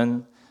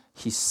 5,000,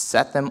 he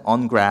set them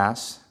on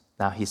grass.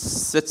 Now he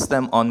sits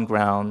them on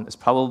ground. It's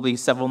probably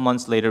several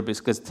months later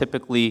because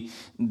typically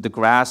the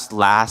grass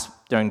lasts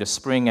during the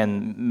spring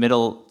and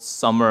middle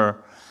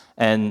summer.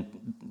 And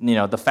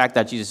the fact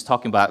that Jesus is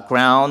talking about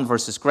ground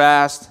versus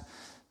grass,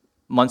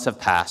 months have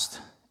passed,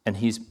 and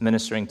he's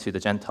ministering to the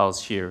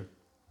Gentiles here.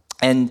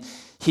 And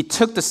he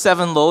took the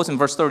 7 loaves in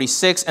verse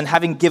 36, and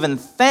having given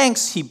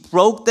thanks, he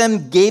broke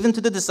them, gave them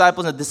to the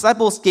disciples, and the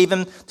disciples gave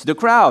them to the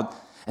crowd.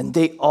 And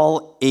they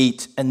all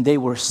ate, and they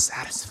were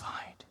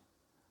satisfied.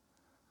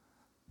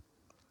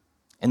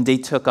 And they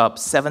took up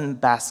 7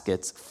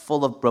 baskets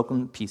full of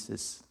broken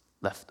pieces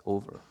left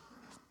over.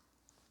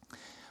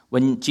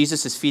 When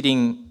Jesus is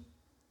feeding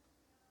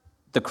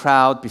the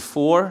crowd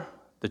before,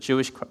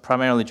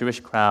 primarily Jewish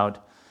crowd,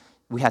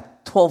 we had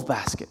 12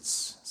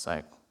 baskets. It's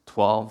like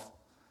 12,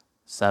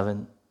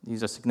 7.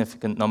 These are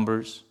significant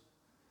numbers.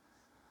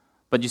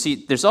 But you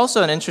see, there's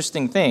also an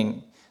interesting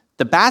thing.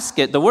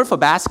 The word for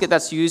basket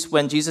that's used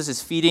when Jesus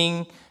is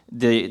feeding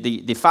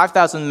the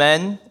 5,000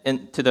 men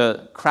to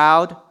the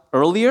crowd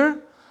earlier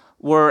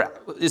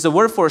is a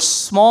word for a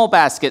small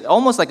basket,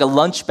 almost like a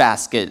lunch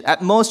basket.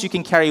 At most, you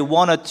can carry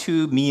 1 or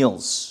 2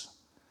 meals.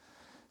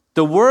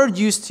 The word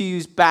used to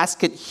use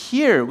basket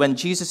here when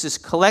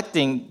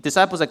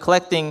disciples are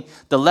collecting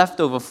the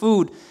leftover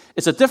food,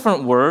 it's a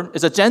different word.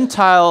 It's a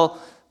Gentile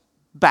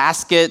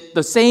basket,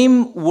 the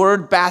same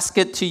word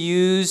basket to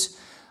use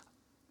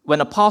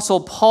when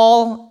Apostle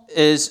Paul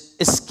is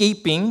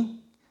escaping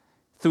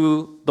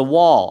through the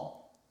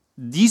wall.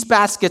 These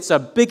baskets are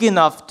big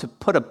enough to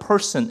put a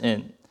person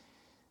in.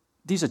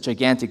 These are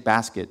gigantic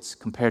baskets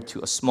compared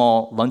to a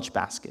small lunch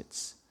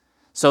baskets.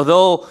 So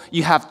though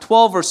you have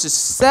 12 versus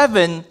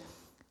 7,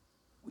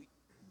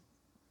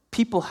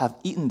 people have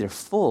eaten their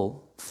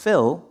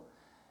fill,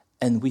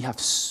 and we have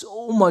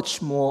so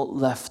much more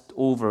left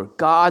over.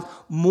 God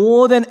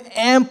more than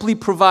amply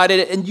provided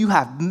it, and you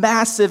have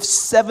massive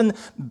 7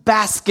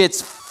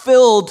 baskets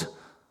filled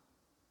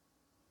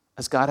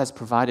as God has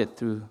provided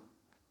through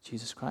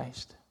Jesus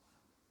Christ.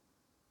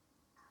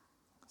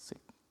 It's a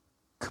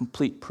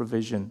complete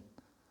provision.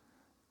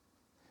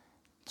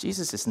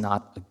 Jesus is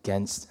not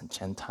against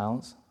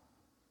Gentiles.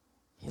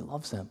 He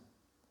loves them.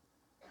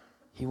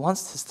 He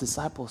wants his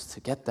disciples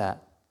to get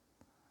that.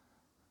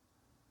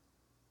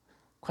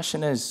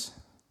 Question is,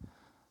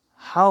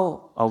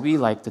 how are we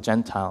like the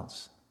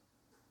Gentiles?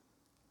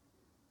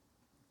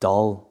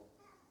 Dull,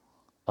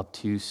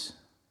 obtuse,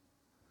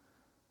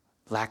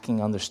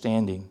 lacking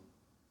understanding.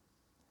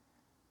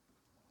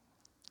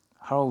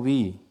 How are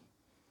we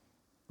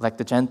like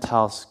the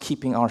Gentiles,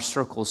 keeping our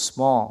circles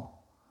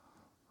small,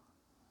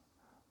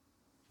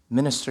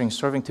 ministering,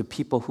 serving to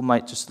people who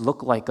might just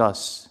look like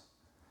us,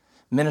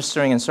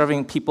 ministering and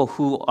serving people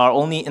who are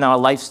only in our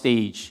life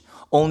stage,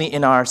 only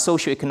in our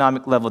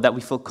socioeconomic level that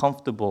we feel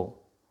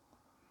comfortable?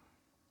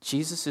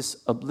 Jesus is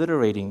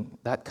obliterating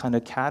that kind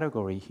of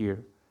category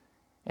here.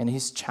 And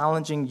he's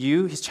challenging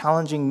you, he's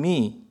challenging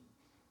me.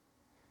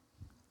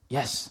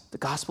 Yes, the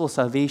gospel of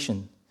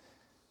salvation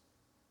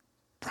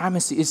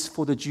primacy is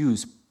for the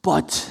Jews,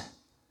 but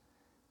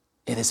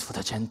it is for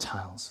the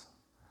Gentiles.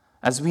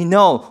 As we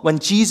know, when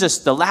Jesus,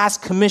 the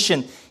last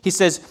commission, he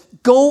says,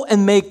 go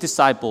and make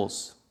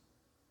disciples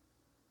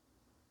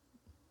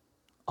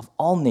of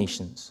all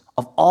nations,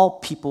 of all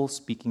people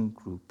speaking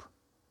group.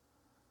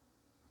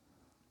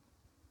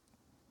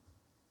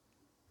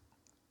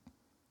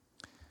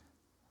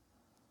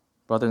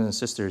 Brothers and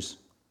sisters,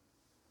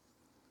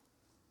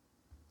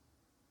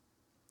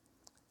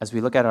 as we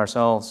look at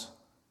ourselves,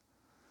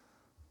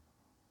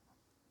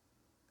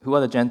 who are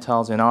the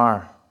Gentiles in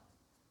our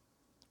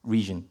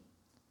region?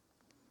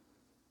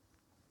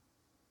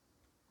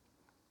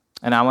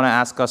 And I want to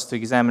ask us to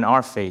examine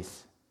our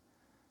faith.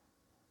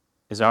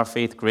 Is our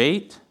faith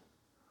great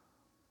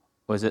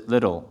or is it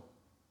little?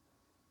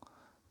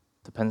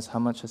 Depends how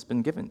much has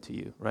been given to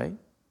you, right?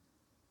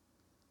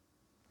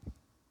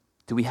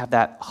 Do we have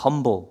that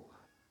humble,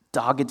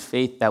 dogged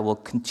faith that will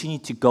continue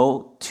to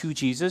go to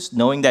Jesus,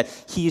 knowing that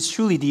He is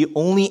truly the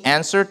only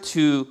answer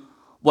to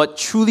what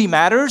truly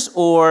matters?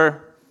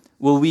 Or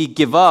will we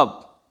give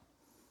up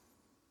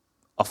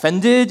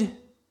offended?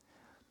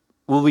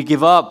 Will we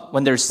give up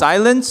when there's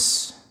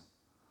silence?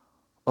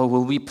 Or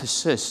will we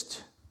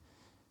persist?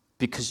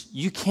 Because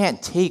you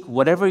can't take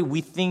whatever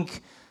we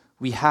think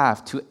we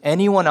have to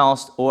anyone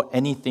else or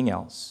anything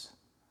else.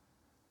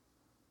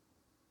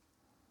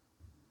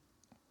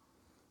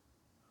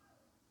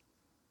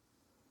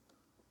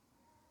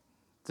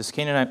 This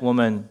Canaanite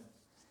woman,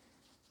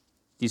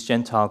 these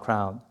Gentile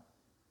crowd,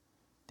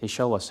 they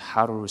show us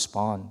how to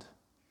respond.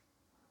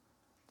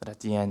 That at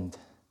the end,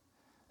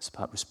 it's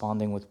about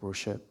responding with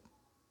worship,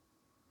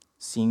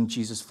 seeing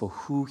Jesus for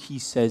who He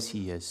says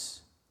He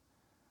is.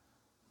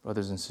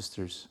 Brothers and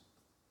sisters,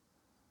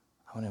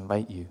 I want to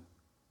invite you.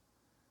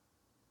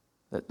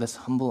 Let's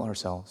humble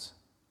ourselves.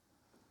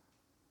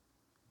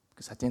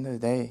 Because at the end of the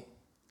day,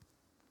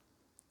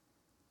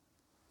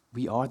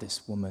 we are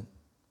this woman.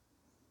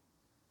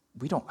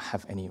 We don't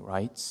have any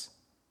rights.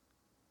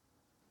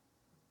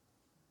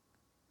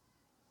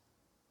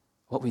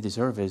 What we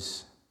deserve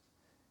is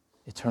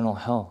eternal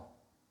hell.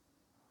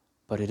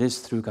 But it is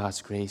through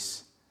God's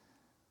grace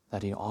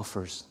that He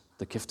offers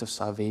the gift of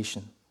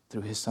salvation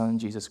through His Son,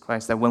 Jesus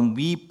Christ. That when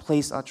we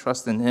place our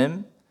trust in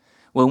Him,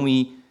 when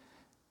we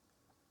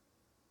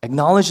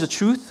acknowledge the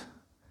truth,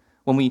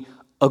 when we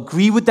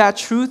agree with that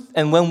truth,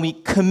 and when we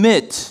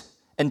commit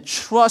and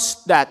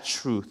trust that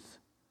truth,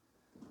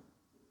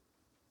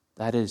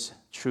 that is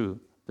true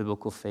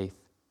biblical faith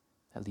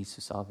that leads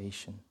to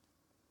salvation.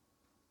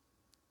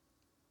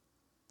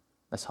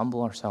 Let's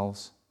humble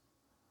ourselves.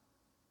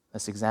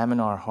 Let's examine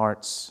our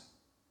hearts.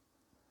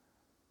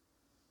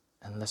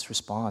 And let's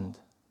respond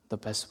the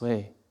best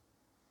way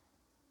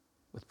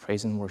with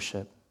praise and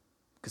worship,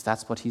 because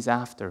that's what He's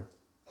after.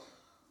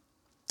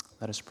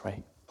 Let us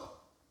pray.